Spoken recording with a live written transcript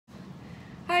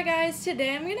Hi guys,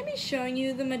 today I'm going to be showing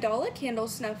you the Madala candle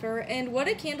snuffer, and what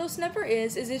a candle snuffer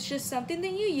is it's just something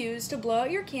that you use to blow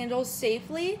out your candles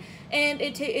safely, and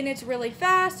it's really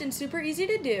fast and super easy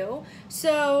to do.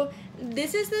 So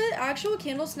this is the actual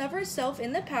candle snuffer itself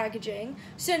in the packaging.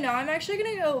 So now I'm actually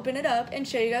going to open it up and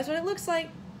show you guys what it looks like.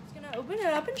 I'm just going to open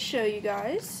it up and show you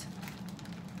guys.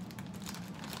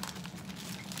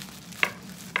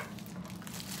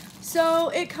 So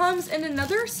it comes in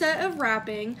another set of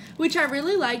wrapping, which I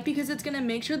really like because it's going to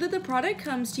make sure that the product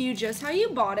comes to you just how you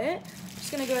bought it. I'm just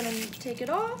going to go ahead and take it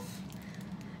off.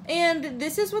 And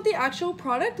this is what the actual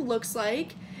product looks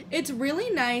like. It's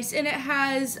really nice, and it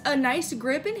has a nice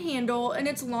grip and handle, and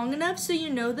it's long enough so you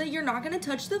know that you're not going to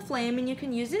touch the flame and you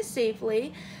can use it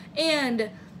safely.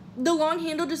 And the long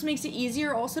handle just makes it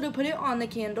easier also to put it on the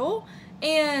candle.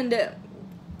 And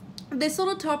this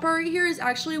little topper right here is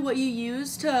actually what you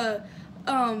use to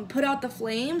put out the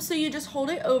flame. So you just hold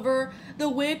it over the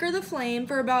wick or the flame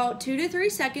for about 2 to 3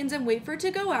 seconds and wait for it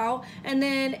to go out, and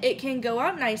then it can go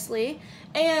out nicely.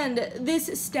 And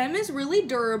this stem is really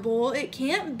durable, it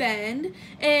can't bend,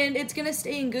 and it's gonna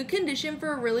stay in good condition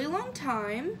for a really long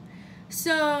time.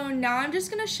 So now I'm just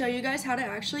gonna show you guys how to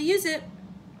actually use it.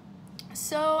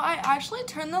 So I actually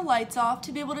turned the lights off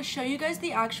to be able to show you guys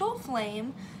the actual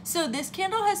flame. So this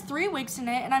candle has 3 wicks in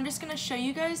it, and I'm just going to show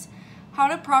you guys how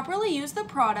to properly use the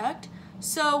product.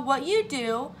 So what you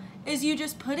do is you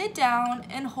just put it down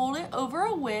and hold it over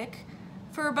a wick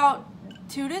for about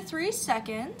 2 to 3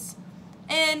 seconds,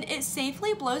 and it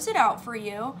safely blows it out for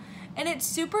you. And it's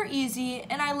super easy,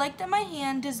 and I like that my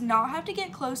hand does not have to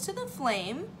get close to the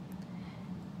flame.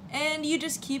 And you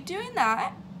just keep doing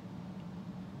that.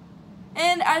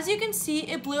 And as you can see,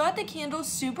 it blew out the candle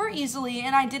super easily,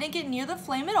 and I didn't get near the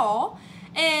flame at all.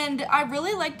 And I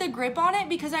really like the grip on it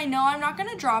because I know I'm not going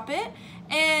to drop it.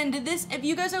 And this, if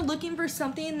you guys are looking for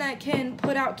something that can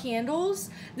put out candles,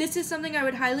 this is something I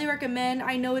would highly recommend.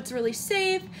 I know it's really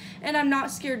safe, and I'm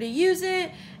not scared to use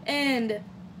it. And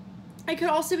it could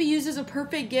also be used as a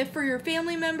perfect gift for your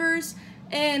family members.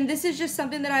 And this is just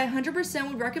something that I 100%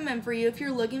 would recommend for you if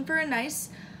you're looking for a nice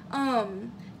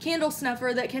candle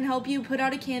snuffer that can help you put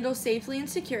out a candle safely and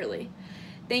securely.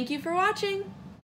 Thank you for watching.